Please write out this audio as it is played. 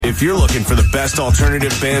If you're looking for the best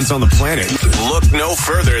alternative bands on the planet, look no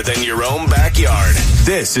further than your own backyard.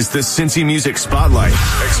 This is the Cincy Music Spotlight,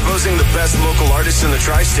 exposing the best local artists in the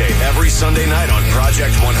tri-state every Sunday night on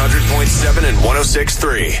Project 100.7 and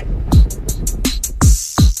 106.3.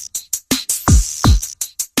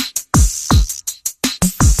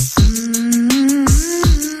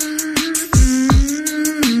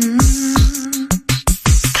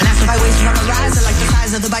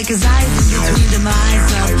 Of the biker's eyes in between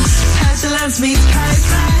demise of petulance meets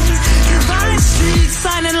paradise. Divine streets,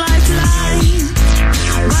 sign and lifeline.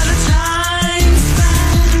 By the time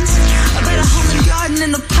spent, a better home and garden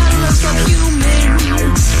in the puddle of subhuman.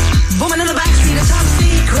 Woman in the backseat, a top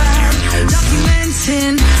secret,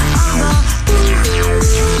 documenting all the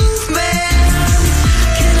movement.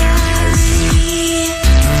 Can I see?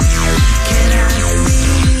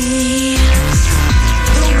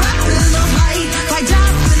 The weapon of light, fight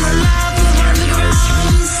up in the love of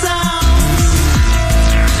underground sound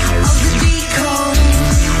of the decode.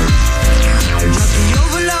 Drop the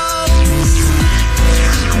overload,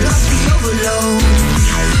 drop the overload.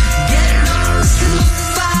 Get lost in the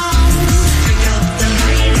found. Strike up the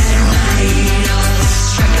night and night,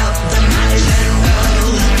 strike up the night and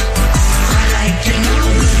roll. Cry like you know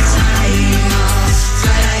the time,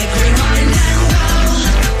 try like rewind and roll.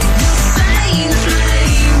 The same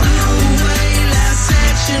flame, away last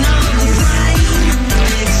section of the brain.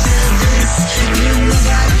 Picture this in the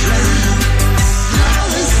background. Now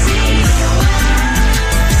the scene away.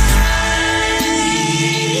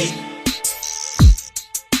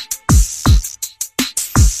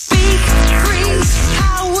 Speak free,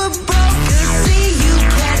 power broker. See you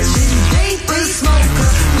catching vapor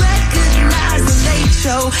smoker. Recognize the late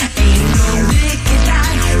show. Ain't no wicked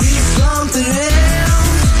eye, it's something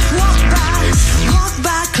else. Walk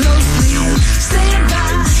by closely. Stand by,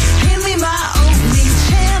 hand me my opening.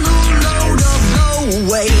 Channel load of no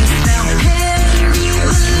way. Now hand me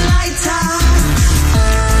the lighter.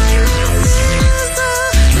 This is a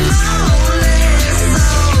lawless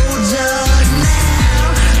soldier now.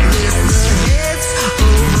 With the hits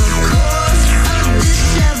over course of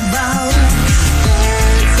dishevel.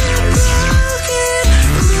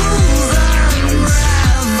 Rules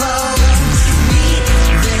unravel. Meet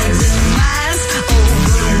their demise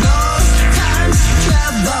over lost time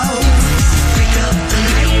travel. Pick up the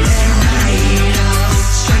night and night out.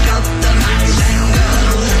 Strike up the match and go.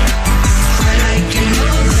 Cry like you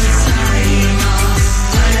know the time.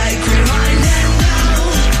 Fly like rewind and go.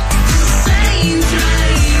 Same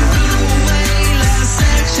flame, away last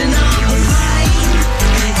section of the fight.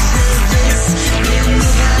 Picture this in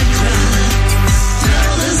the background. Throw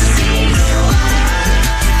the scene away.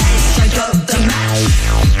 Strike up the match.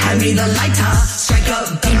 Hand me the lighter. Strike up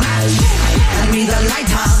the match. Hand me the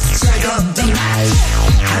lighter. Strike up the match.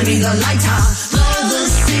 Hand me the lighter. Throw the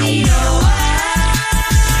scene away.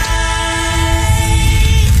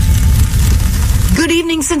 Good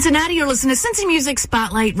evening, Cincinnati. You're listening to Cincy Music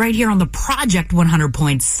Spotlight right here on the Project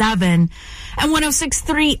 100.7 and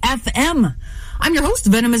 106.3 FM. I'm your host,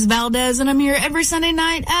 Venomous Valdez, and I'm here every Sunday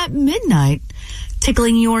night at midnight,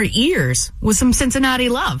 tickling your ears with some Cincinnati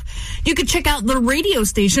love. You can check out the radio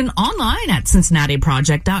station online at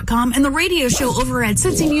CincinnatiProject.com and the radio show over at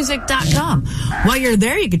CincyMusic.com. While you're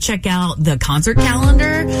there, you can check out the concert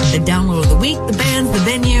calendar, the download of the week, the bands, the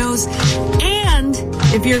venues, and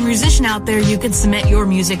if you're a musician out there, you can submit your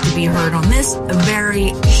music to be heard on this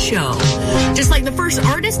very show. Just like the first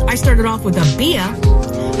artist, I started off with Abia,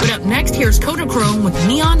 but up next, here's Kodachrome with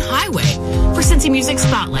Neon Highway for Cincy Music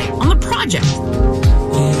Spotlight on the Project.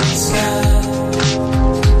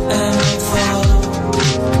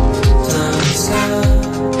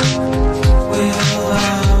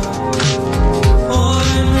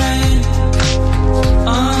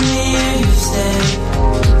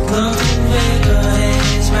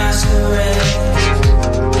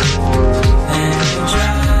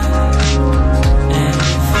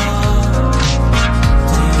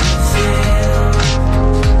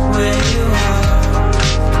 Where you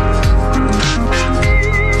are.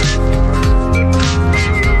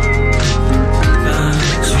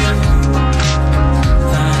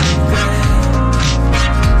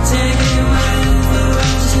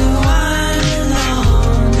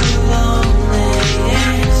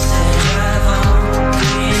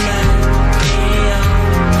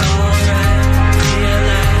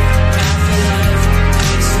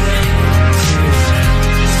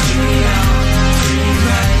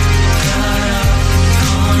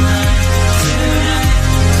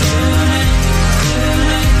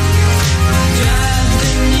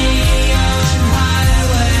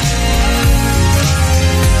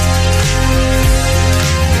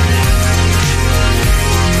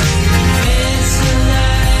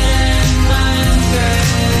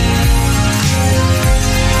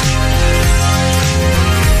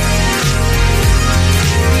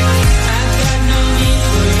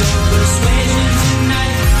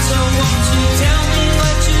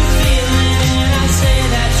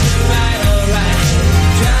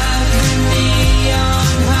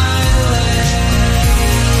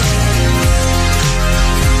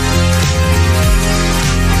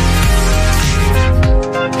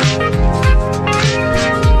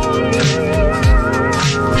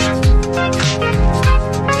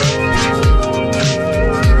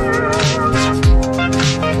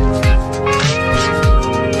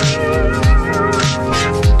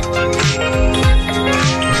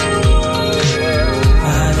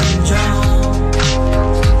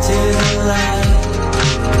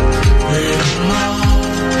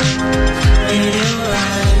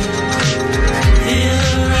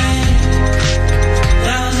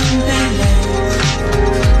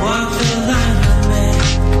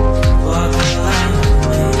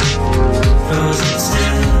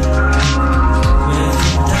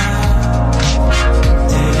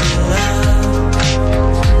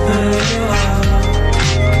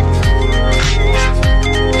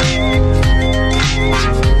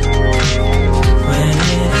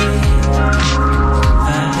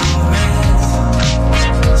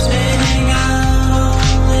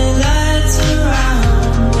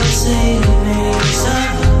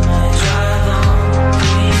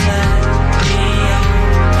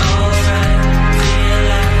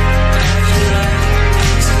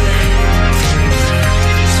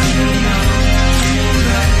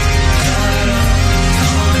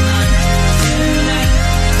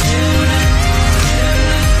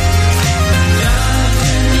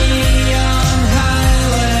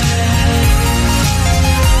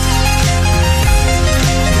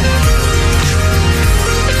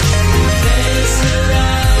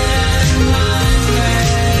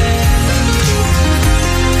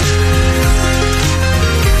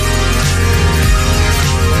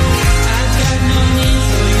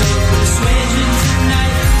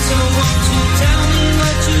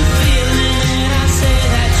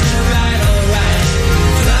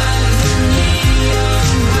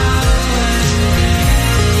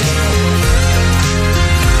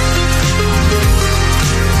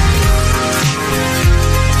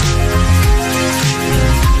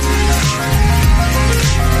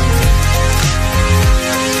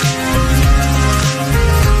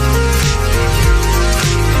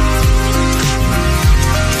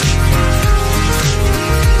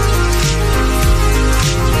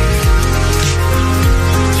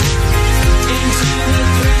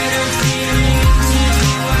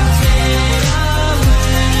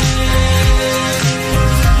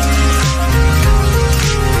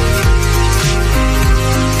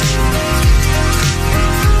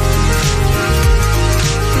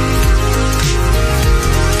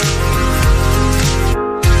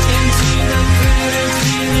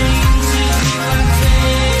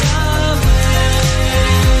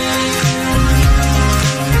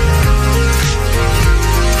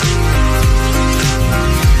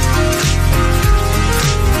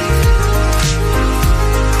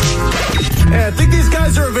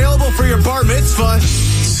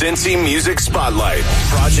 Cincy Music Spotlight.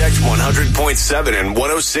 Project 100.7 and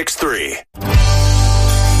 106.3.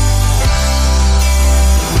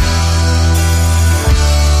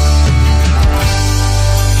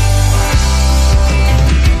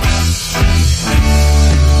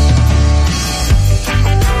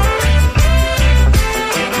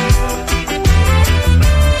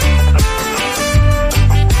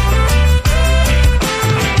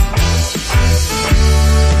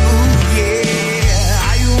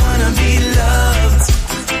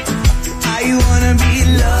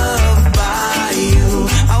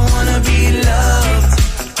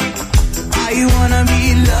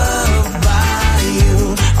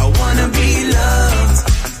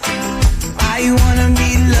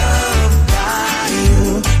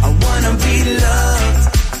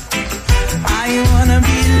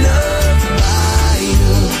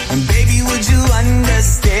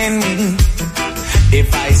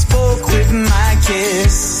 If I spoke with my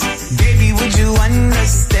kiss, baby, would you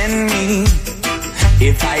understand me?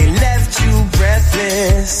 If I left you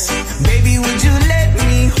breathless, baby, would you let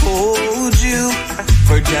me hold you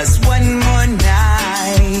for just one more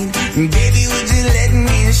night? Baby, would you let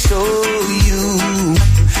me show you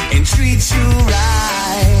and treat you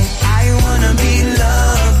right? I wanna be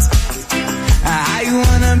loved. I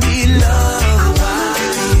wanna be loved by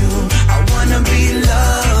you. I wanna be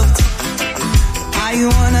loved. I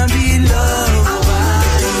wanna be loved by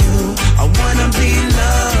you. I wanna be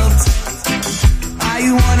loved. I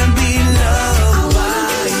wanna be loved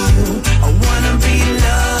by you. I wanna be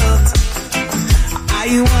loved. I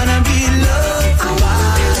wanna be loved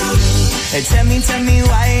by you. Tell me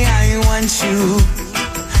why I want you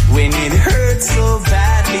when it hurts so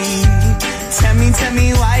badly. Tell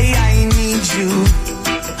me why I need you.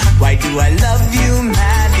 Why do I love you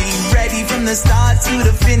madly? Ready from the start to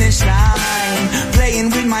the finish line. Playing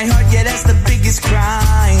with my heart, yeah, that's the biggest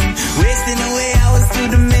crime. Wasting away hours to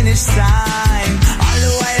diminish time. All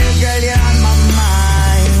the while, girl, you're on my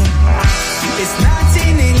mind. It's not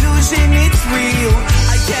an illusion, it's real.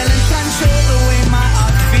 I can't control the way my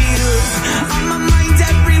heart feels. On my mind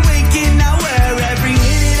every waking hour, every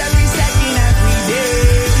minute, every second, every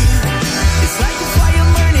day. It's like a fire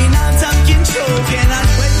burning out of control. Cannot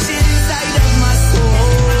quench it inside of my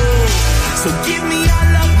soul. So give me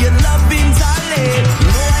all of your loving, darling.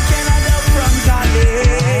 No, I cannot help from calling.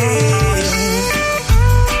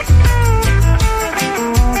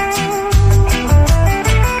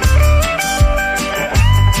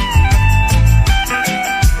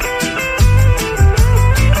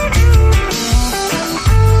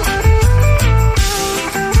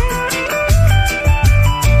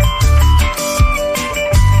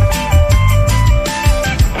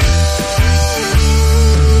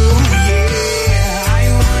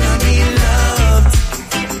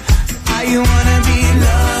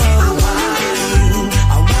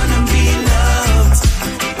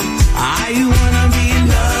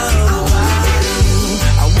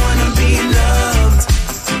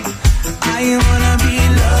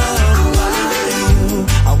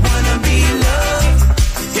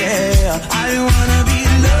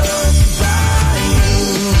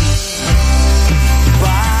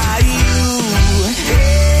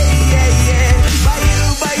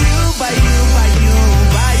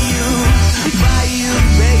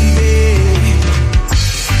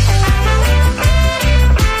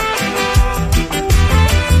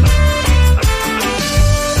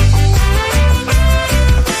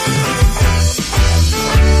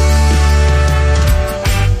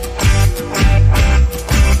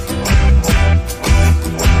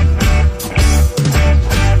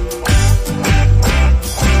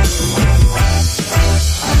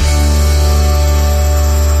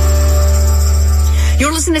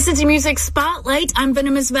 Cincy Music Spotlight. I'm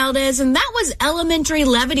Venomous Valdez, and that was Elementary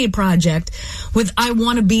Levity Project with I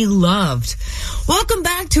Wanna Be Loved. Welcome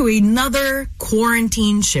back to another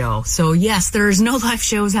quarantine show. So yes, there's no live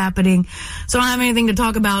shows happening, so I don't have anything to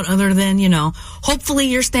talk about other than, hopefully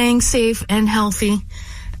you're staying safe and healthy,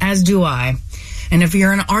 as do I. And if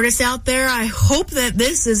you're an artist out there, I hope that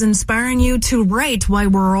this is inspiring you to write while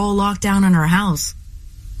we're all locked down in our house.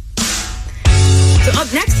 So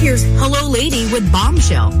up next, here's Hello Lady with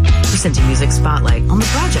Bombshell for Cincy Music Spotlight on the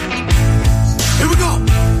project. Here we go.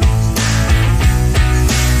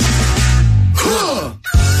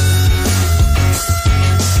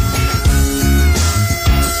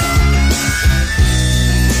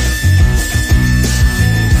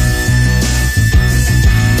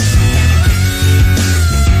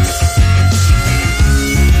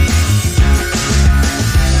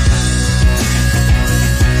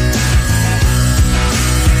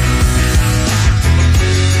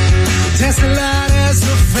 Dance the light as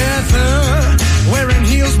a feather, wearing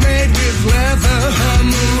heels made with leather. Her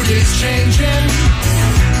mood is changing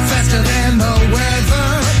faster than the weather.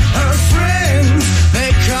 Her friends,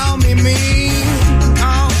 they call me mean.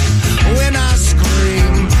 Oh, when I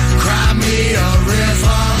scream, cry me a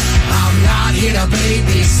river. I'm not here to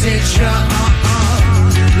babysit ya.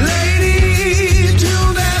 Lady, do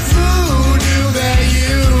that voodoo that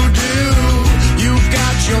you do. You've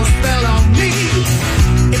got your spell on me,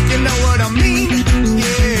 if you know what I mean.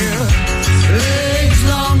 Yeah, legs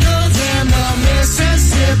longer than the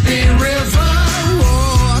Mississippi River.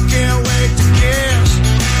 Oh, I can't wait to kiss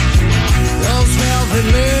those velvet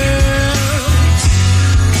lips.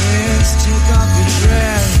 Let's take off your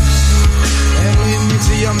dress and lead me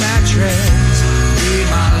to your mattress. Be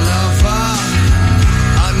my lover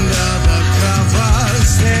under the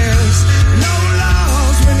covers. There's no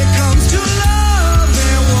laws when it comes to love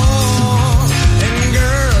and war. And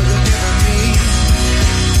girl, you're giving me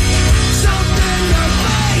something to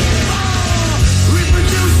fight for.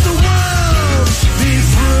 Reproduce the world, be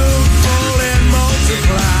fruitful and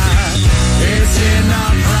multiply. It's in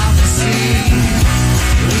our prophecy.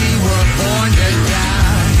 We were born to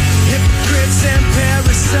die. Hypocrites and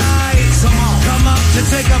parasites, come up to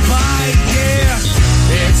take a bite. Yeah,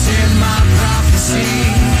 it's in my prophecy.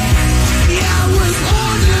 Yeah, I was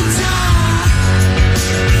born to die.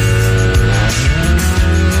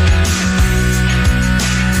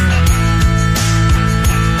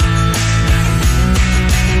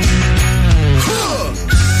 Huh.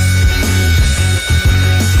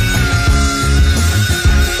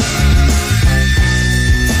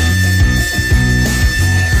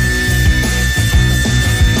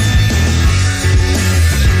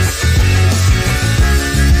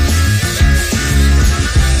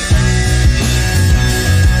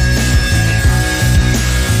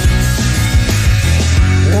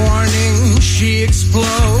 Warning, she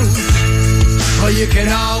explodes, but you can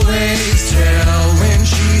always tell when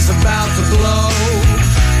she's about to blow,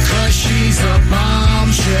 'cause she's a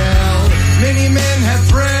bombshell. Many men have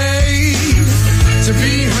prayed to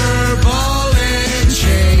be her ball and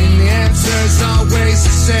chain. The answer's always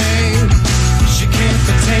the same. She can't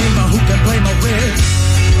contain, but who can blame her with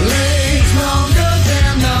legs longer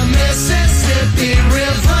than the Mississippi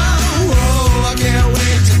River? Oh, I can't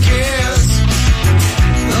wait to kiss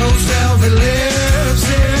those velvet lips.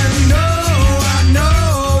 And no, I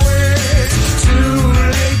know it's too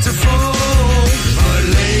late to fall, but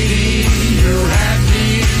lady, you had me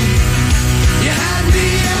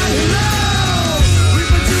at love.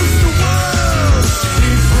 Reproduce the world,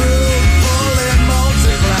 be fruitful and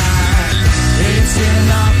multiply. It's in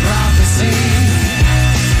our prophecy.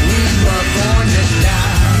 We were born to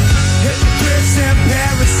die. Hypocrites and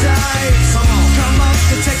parasites, come up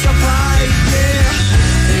to take a bite.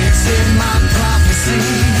 Yeah, it's in my prophecy.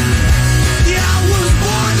 Yeah, I was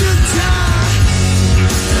born to die.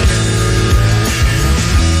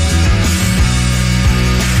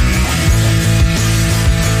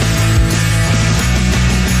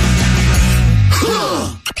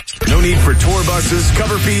 No need for tour buses,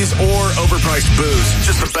 cover fees, or overpriced booze.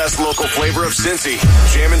 Just the best local flavor of Cincy.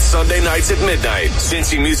 Jamming Sunday nights at midnight.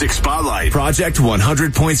 Cincy Music Spotlight. Project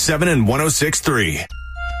 100.7 and 106.3.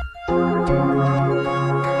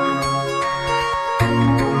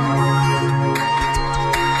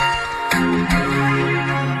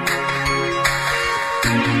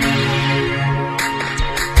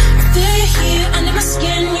 They're here under my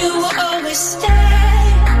skin, you will always stay.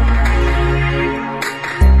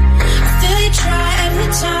 I feel you try every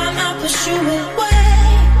time I push you away.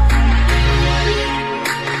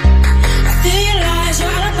 I feel your lies,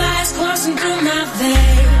 your alibis coursing through my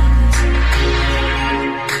veins.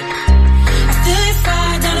 I feel your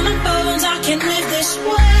fire down in my bones, I can't live this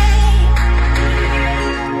way.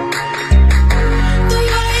 The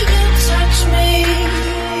way you touch me,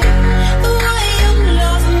 the way you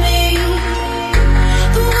love me,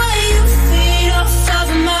 the way you feed off of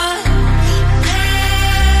my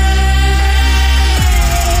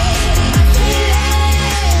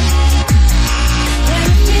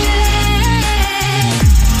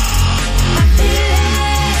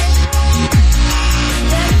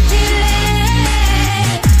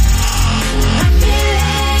I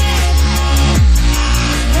feel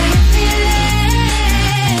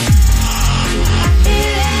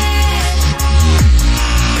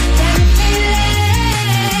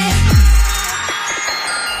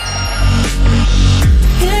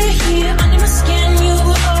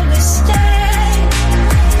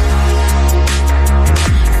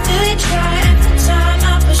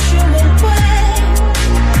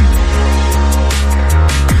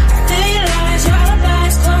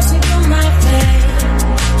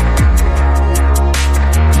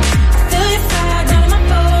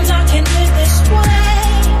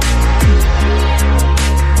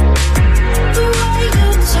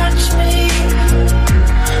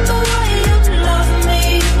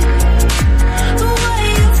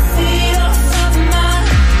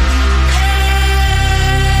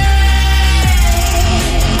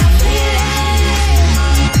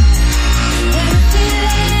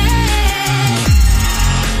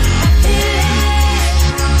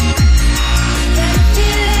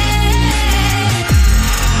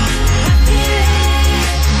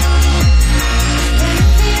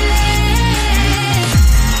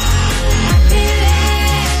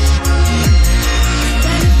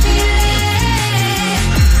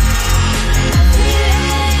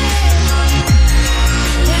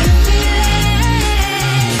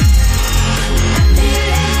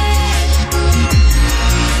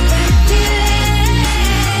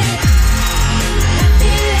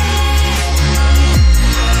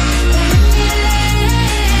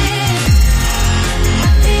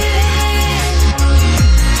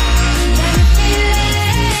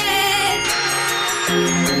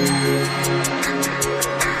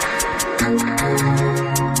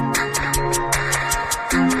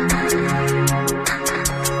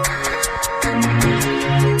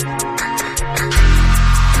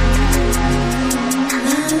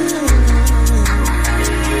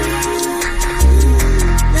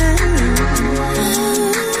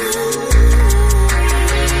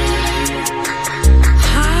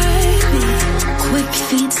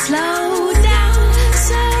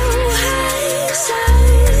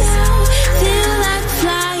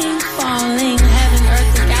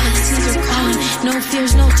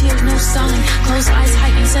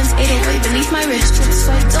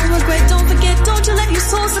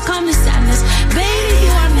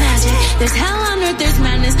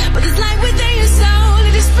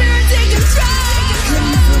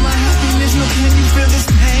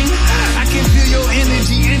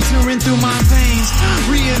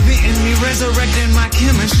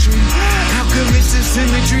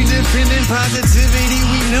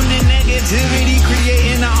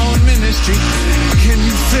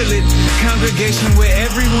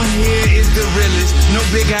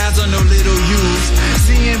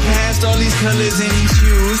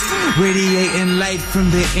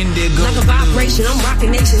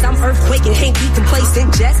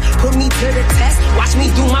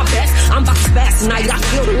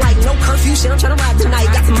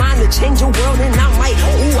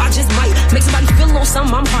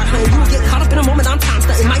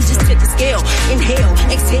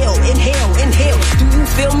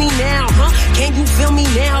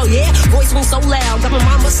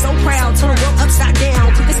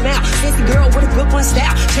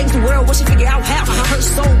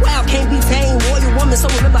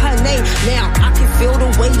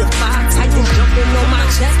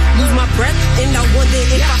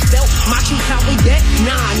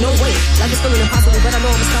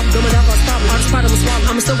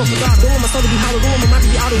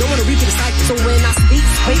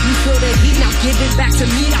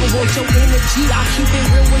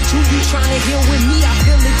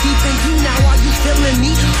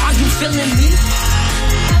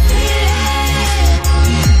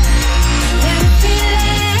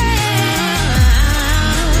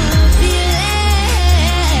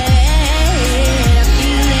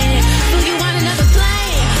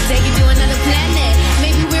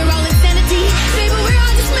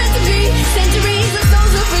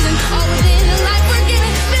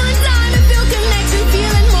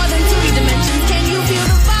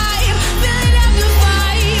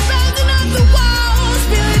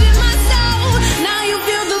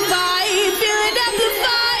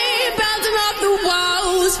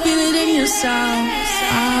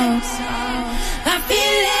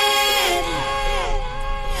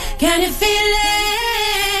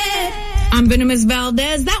I'm Venomous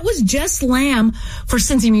Valdez. That was Just Lamb for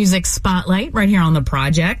Cincy Music Spotlight right here on the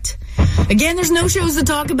project. Again, there's no shows to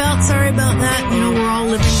talk about. Sorry about that. You know, we're all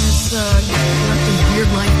living this weird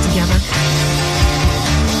life together.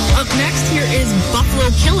 Up next, here is Buffalo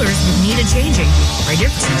Killers with Need a Changing right here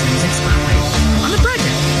for Cincy Music Spotlight on the project.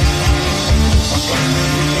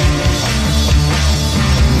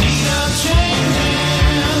 Need a changing.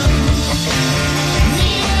 Thank you.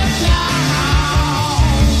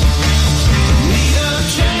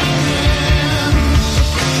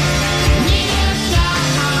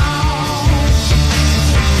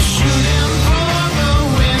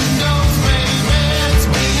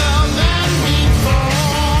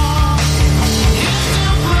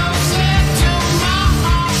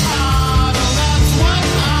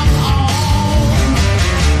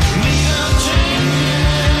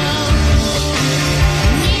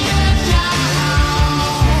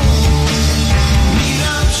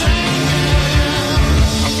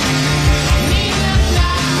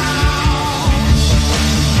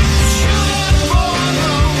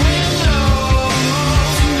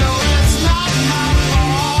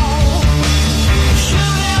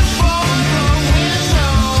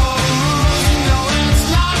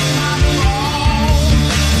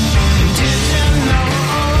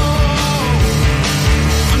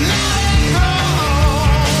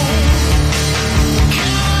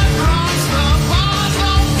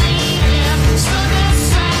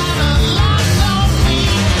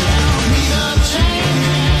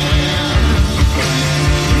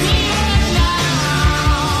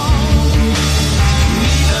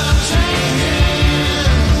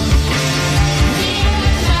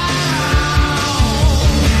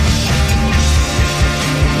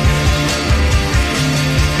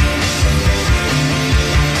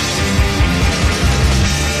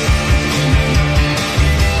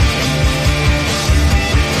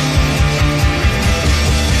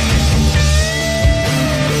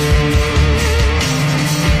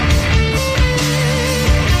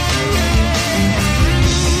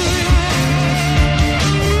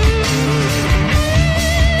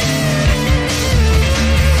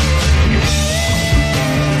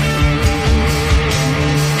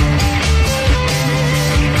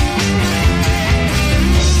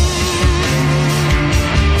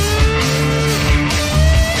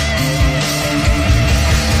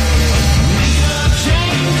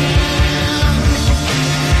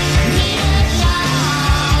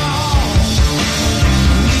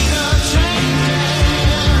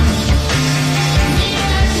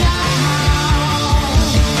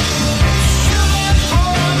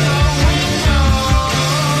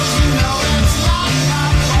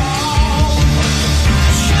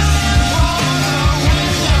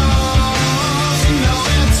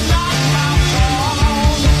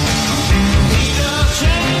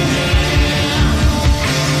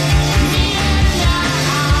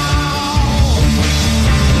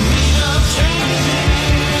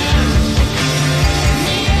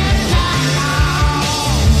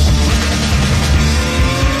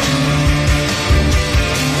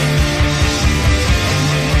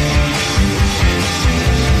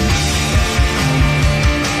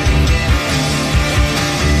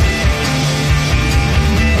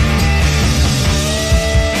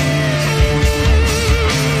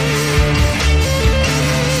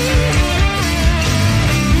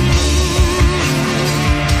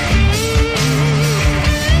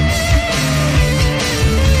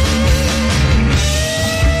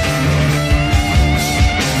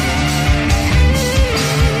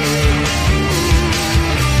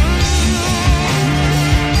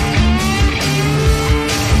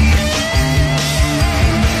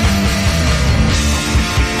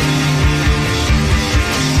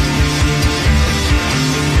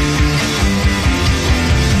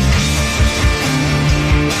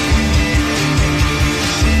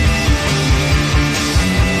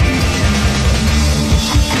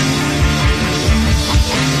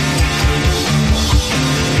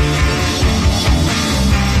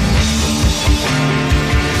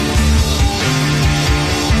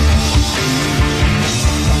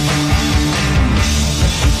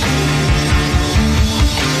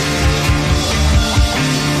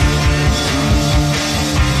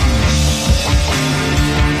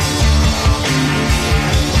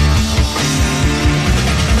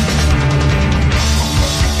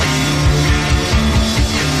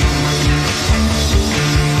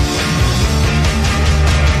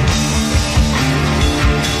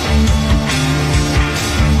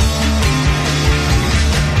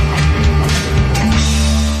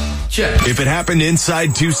 Check. If it happened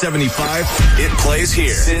inside 275, it plays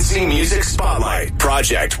here. Cincy Music Spotlight.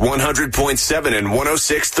 Project 100.7 and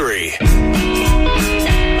 106.3.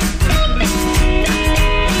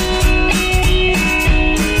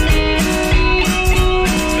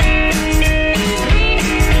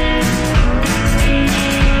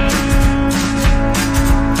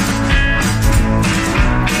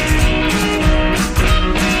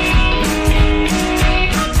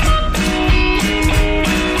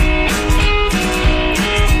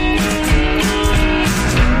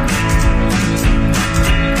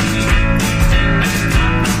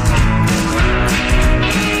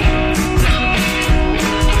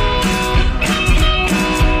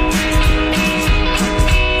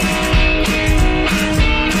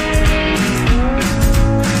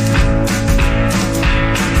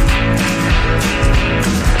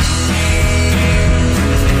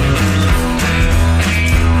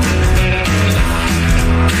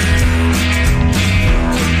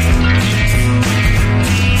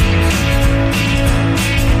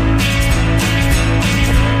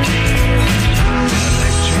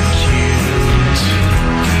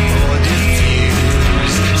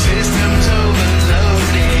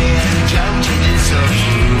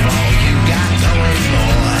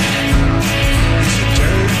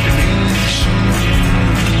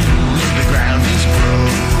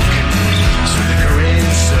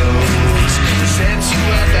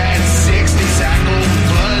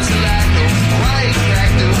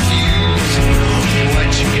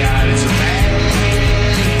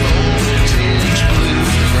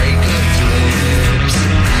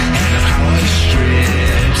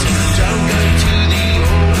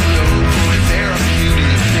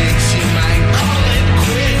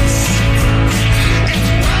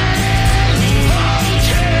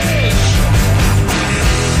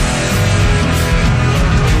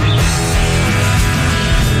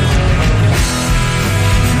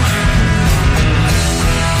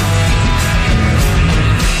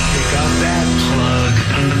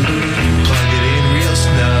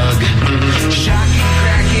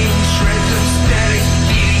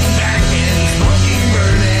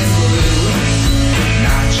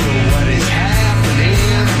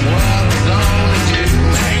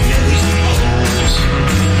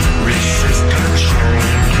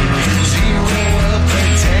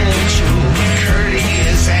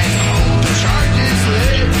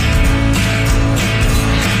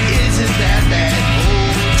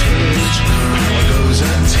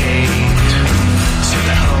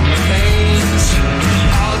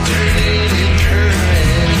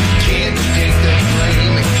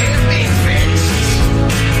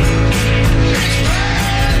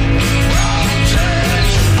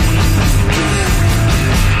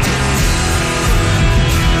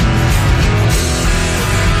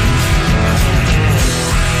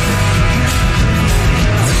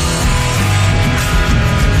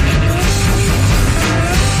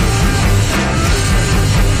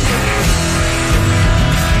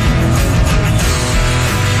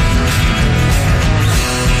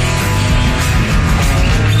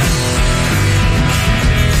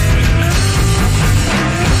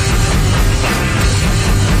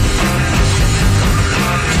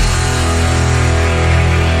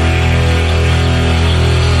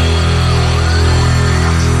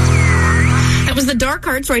 Dark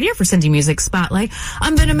Hearts right here for Cincy Music Spotlight.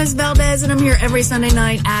 I'm Venomous Valdez, and I'm here every Sunday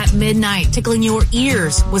night at midnight, tickling your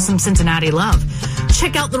ears with some Cincinnati love.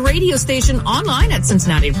 Check out the radio station online at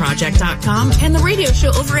CincinnatiProject.com and the radio show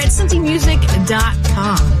over at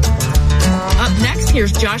CincyMusic.com. Up next,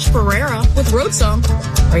 here's Josh Ferreira with Road Song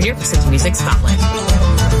right here for Cincy Music Spotlight.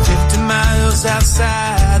 50 miles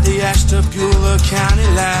outside the Ashtabula County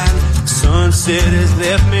line, sunset has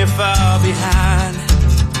left me far behind.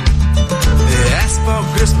 The asphalt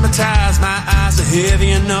grips my tires, my eyes are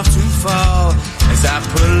heavy enough to fall as I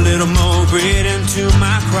put a little more grit into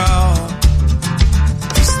my crawl.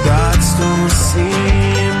 These thoughts don't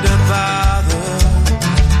seem to bother.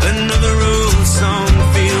 Another road song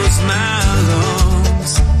fills my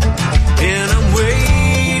lungs, and I'm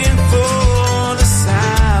waiting for the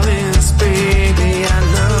silence, baby. I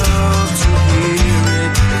love to hear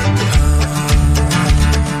it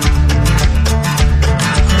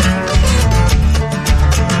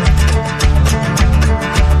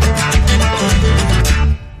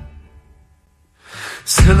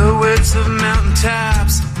silhouettes of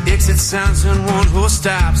mountaintops, exit sounds and one-horse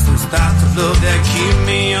stops. Those thoughts of love that keep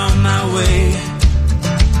me on my way.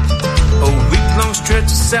 A week-long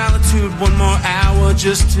stretch of solitude, one more hour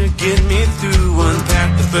just to get me through.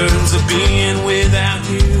 Unpack the burdens of being without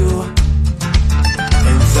you.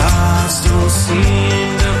 And thoughts don't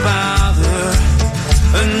seem to bother.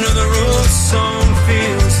 Another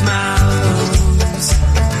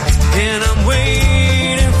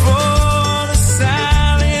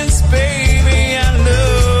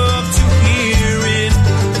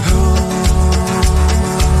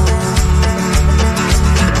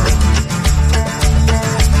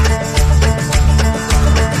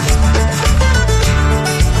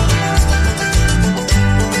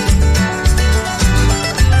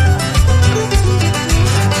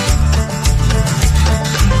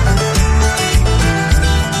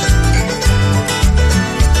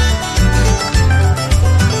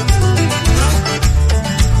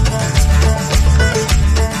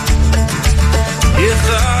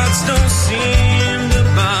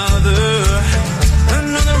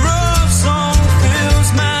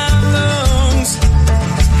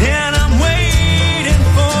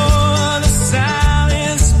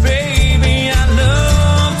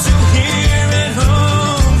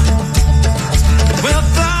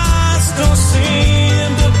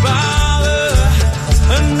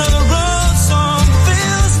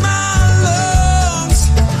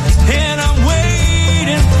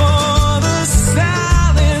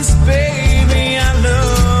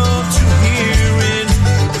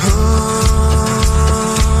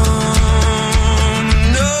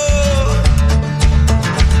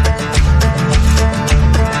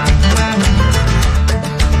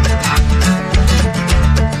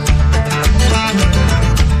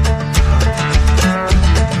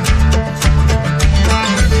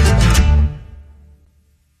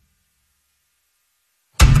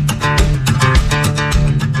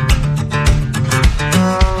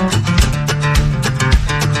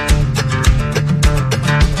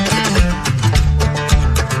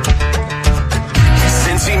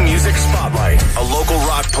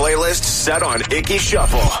set on Icky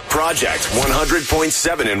Shuffle. Project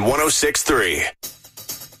 100.7 and 106.3.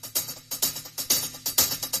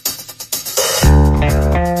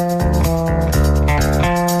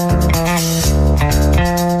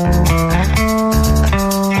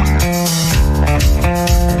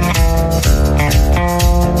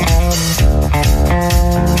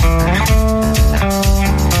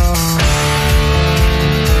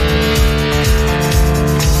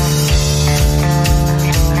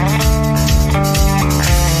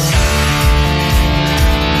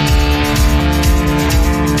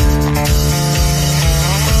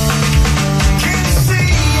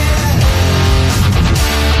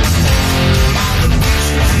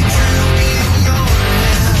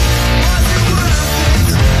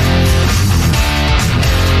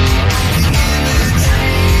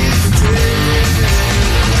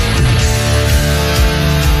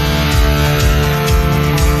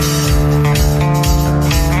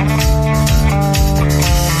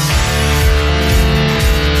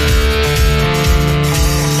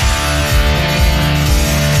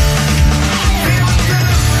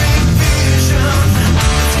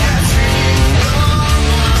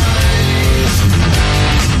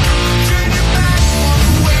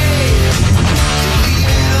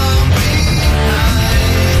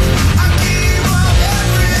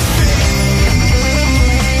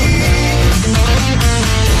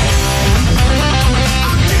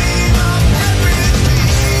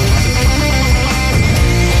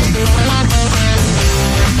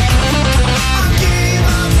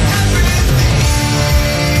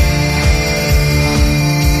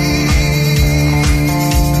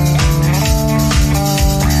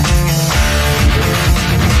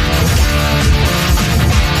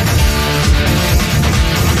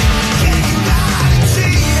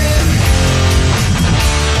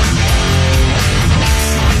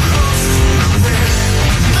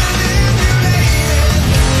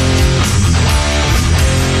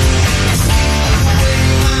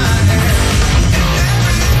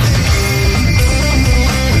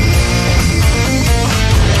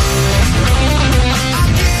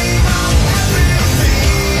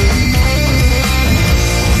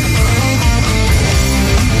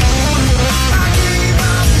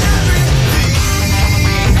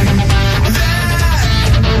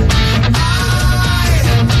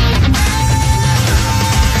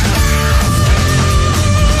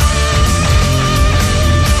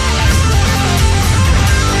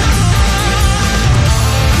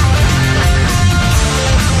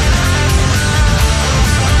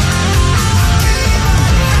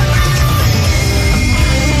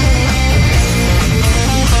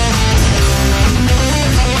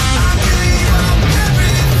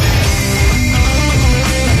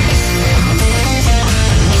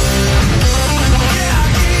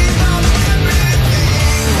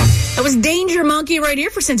 Right here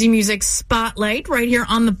for Cincy Music Spotlight, right here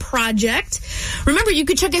on the project. Remember, you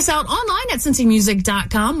can check us out online at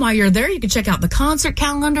cincymusic.com. While you're there, you can check out the concert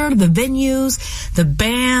calendar, the venues, the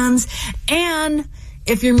bands, and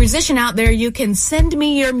if you're a musician out there, you can send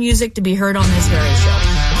me your music to be heard on this very show.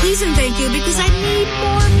 Please and thank you, because I need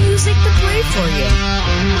more music to play for you.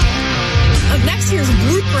 Up next, here's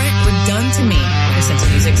Blueprint with Done to Me for Cincy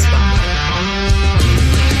Music Spotlight.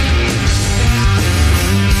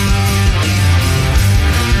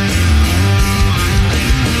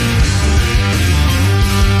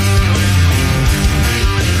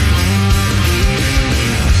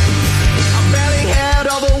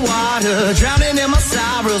 Drowning in my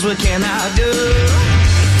sorrows, what can I do?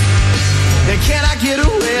 Can I get a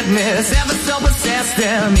witness ever so possessed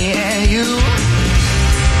of me and you?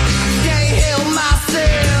 Can't help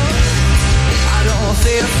myself, I don't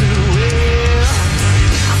feel too well.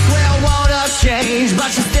 I swear I wanna change, but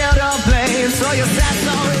you still don't blame. So your sad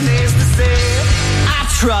song remains the same. I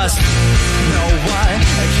trust no one,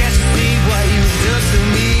 can't you see what you do to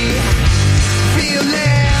me?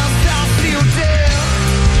 Feelings, don't feel dead.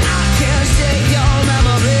 Can't shake your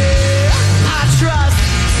memory. I trust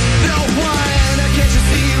no one. Can't you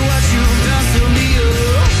see what you've done to me?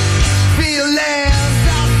 Feelings,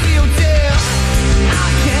 I feel dead. I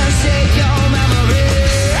can't shake your memory.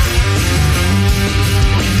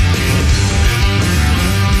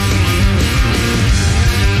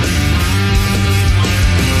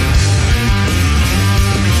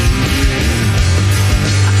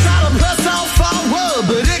 I try to press on forward,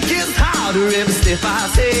 but it gets harder every step I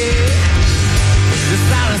take. The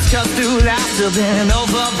silence cuts through laughter, then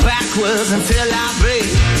over backwards until I break.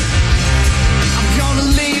 I'm gonna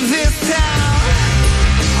leave this town.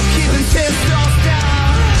 I'm keeping 10 stars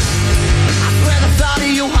down. I swear the thought of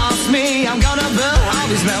you haunts me. I'm gonna burn all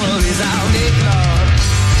these memories out, Lord.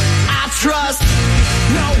 I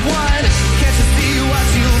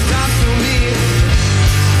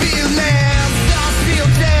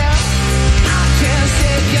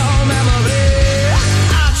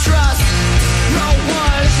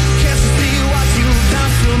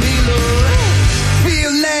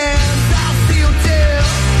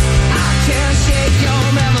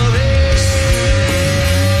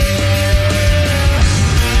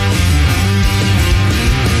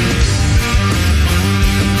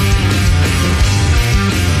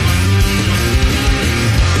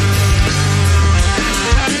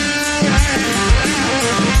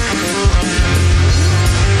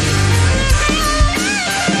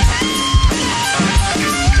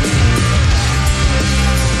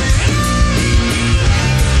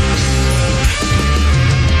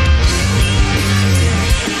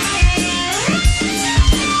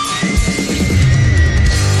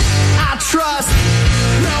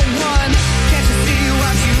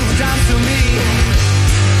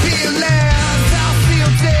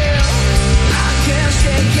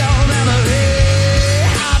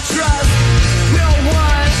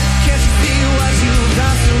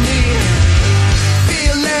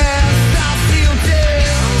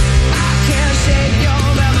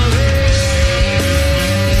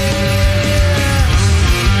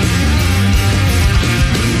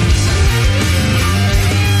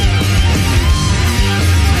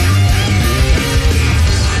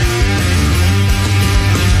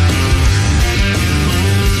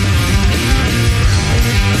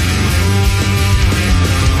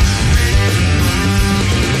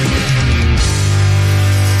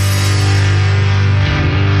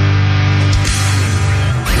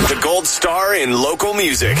local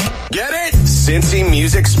music. Get it? Cincy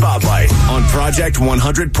Music Spotlight on Project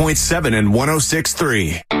 100.7 and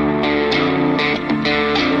 106.3.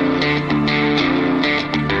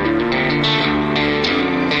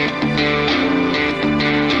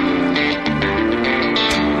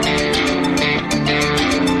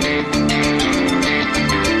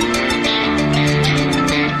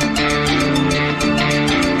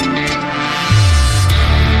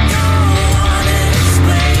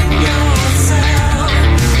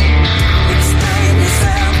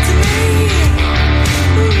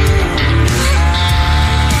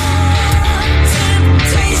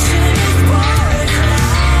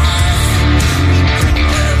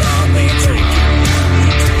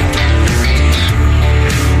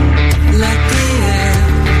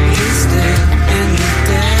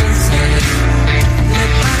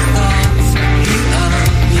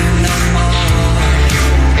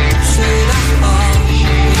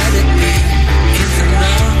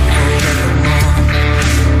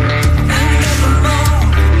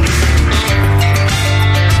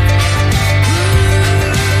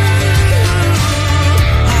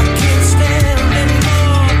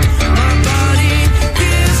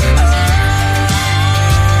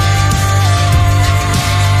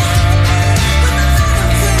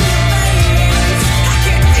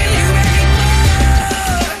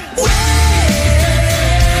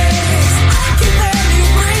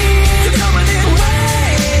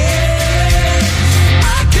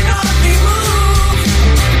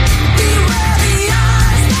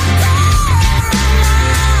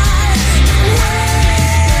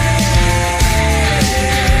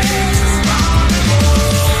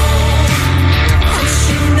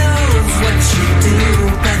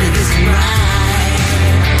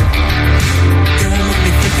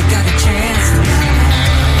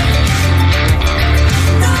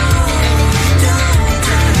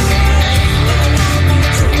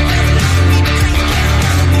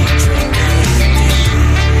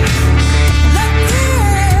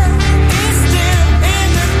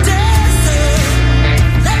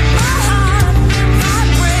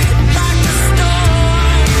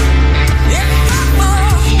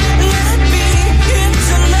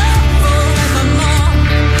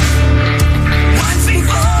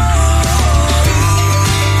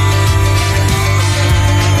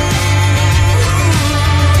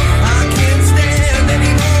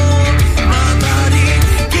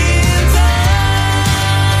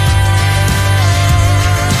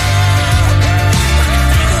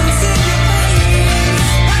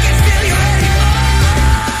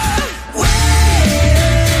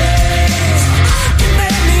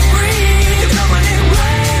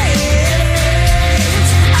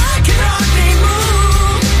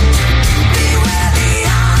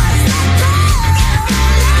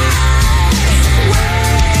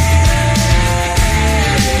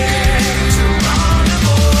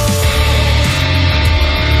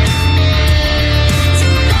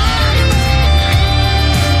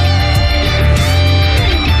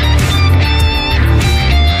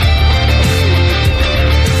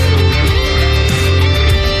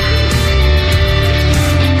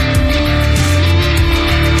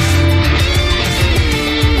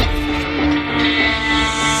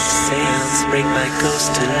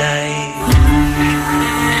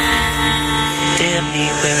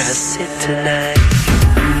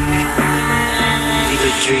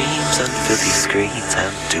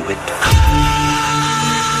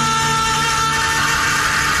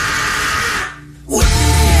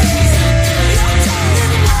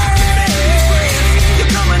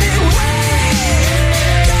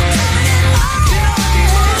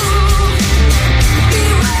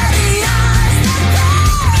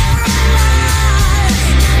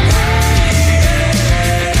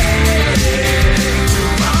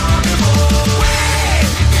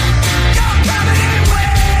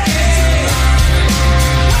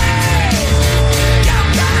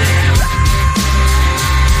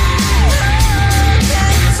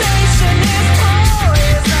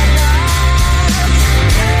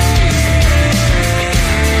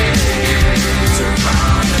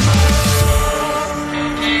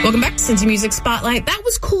 Cincy Music Spotlight. That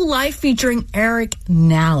was Cool Life featuring Eric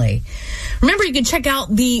Nally. Remember, you can check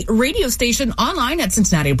out the radio station online at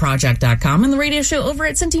CincinnatiProject.com and the radio show over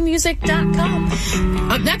at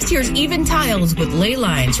CincyMusic.com. Up next, here's Even Tiles with Ley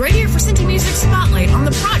Lines, right here for Cincy Music Spotlight on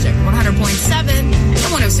the Project 100.7 and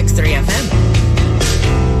 106.3 FM.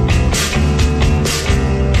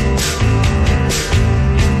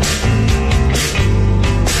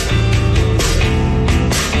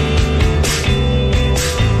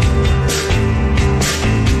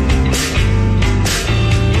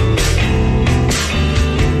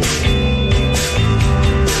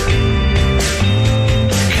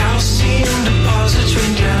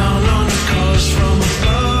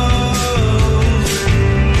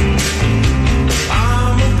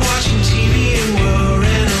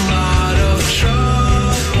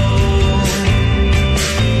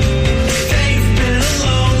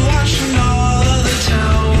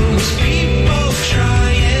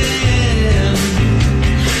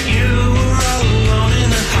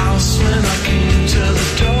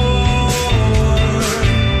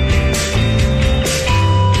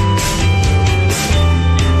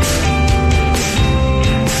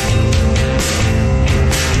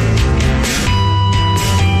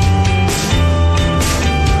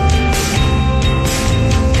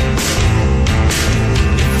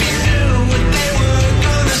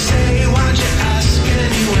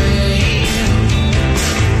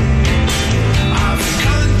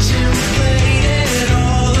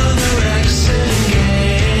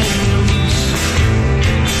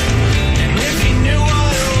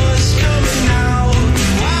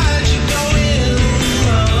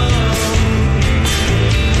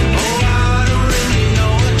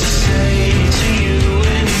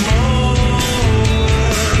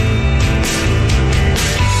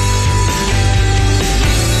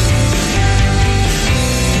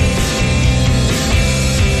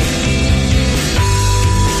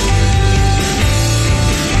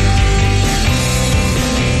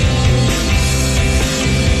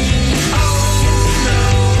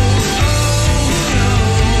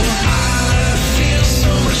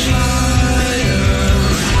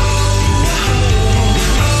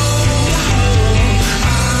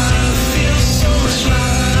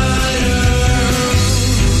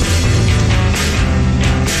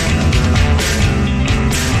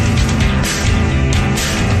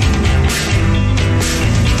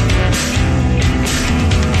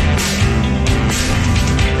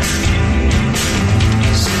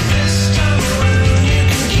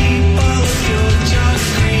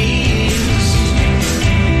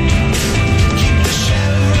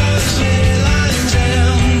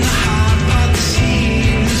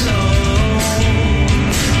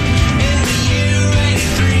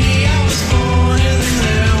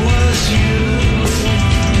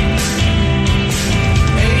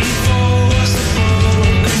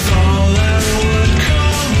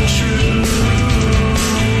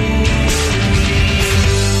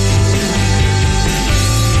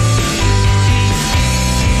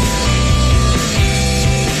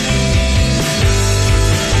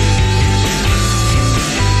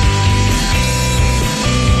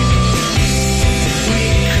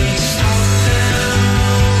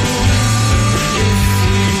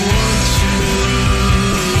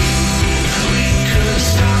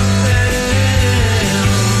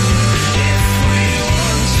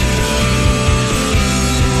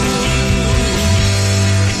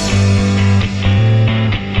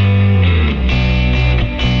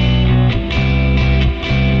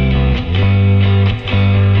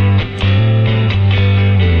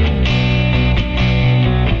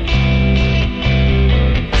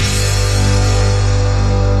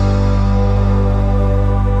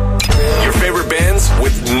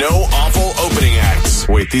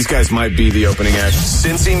 These guys might be the opening act.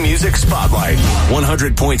 Cincy Music Spotlight,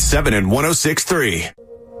 100.7 and 106.3.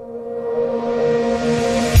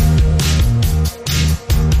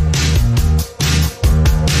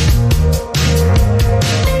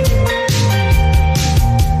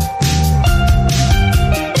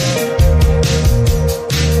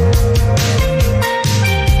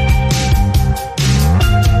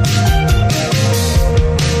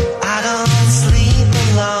 I don't sleep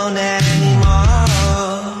alone anymore,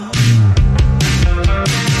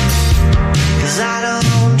 'cause I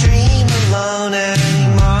don't dream alone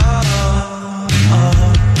anymore.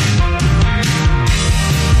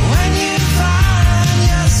 When you find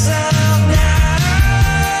yourself now,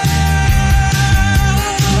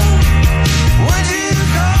 would you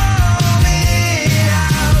call me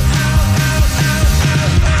out?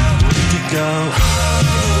 Would you go?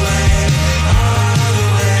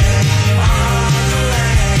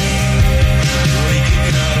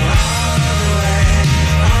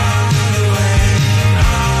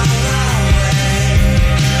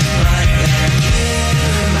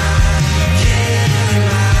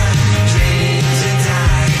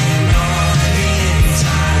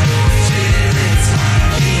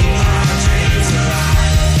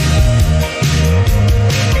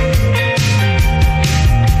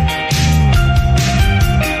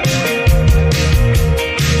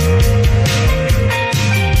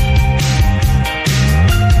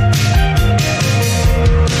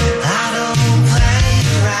 I don't play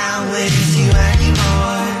around with you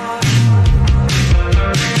anymore,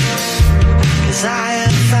 'cause I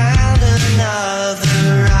have found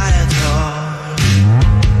another I adore.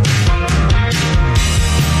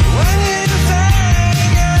 When you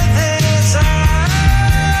figure this out,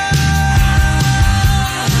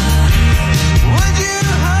 would you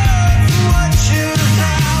hope for what you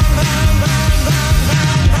found?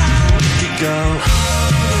 Would you go?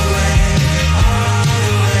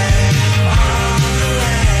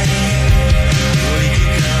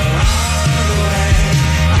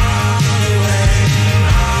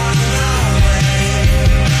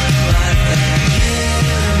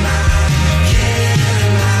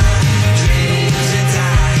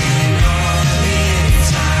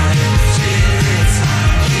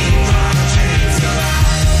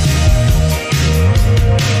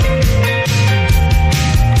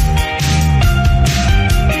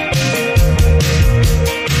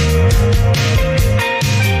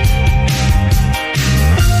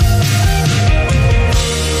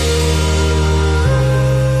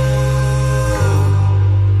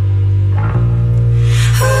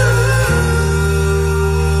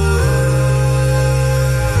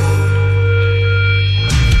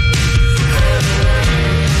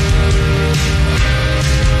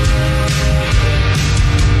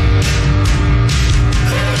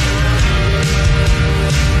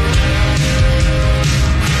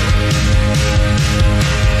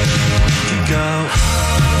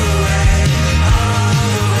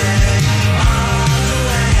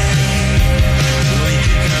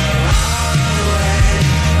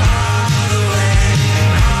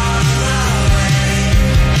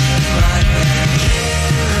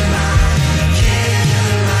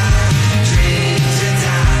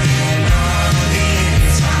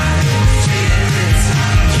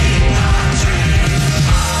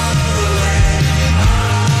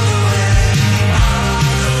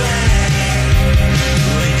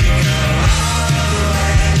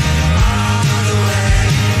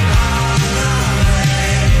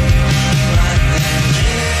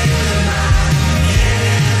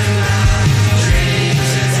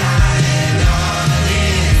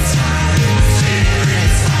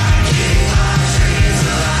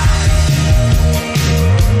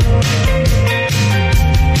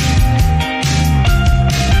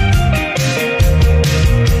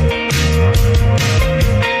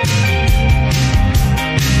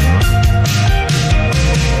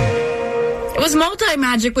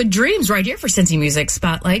 Magic with Dreams right here for Cincy Music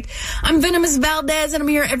Spotlight. I'm Venomous Valdez, and I'm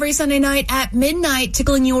here every Sunday night at midnight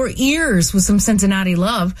tickling your ears with some Cincinnati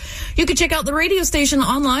love. You can check out the radio station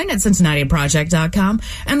online at CincinnatiProject.com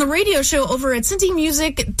and the radio show over at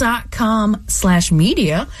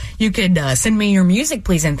cincymusic.com/media. You could send me your music,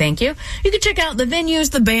 please, and thank you. You could check out the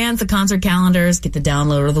venues, the bands, the concert calendars, get the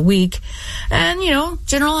download of the week, and,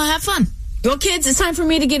 general have fun. Well, kids, it's time for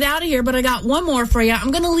me to get out of here, but I got one more for you. I'm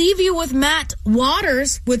going to leave you with Matt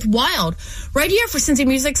Waters with Wild right here for Cincy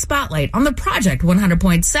Music Spotlight on the Project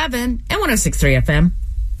 100.7 and 106.3 FM.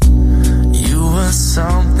 You were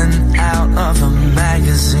something out of a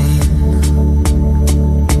magazine.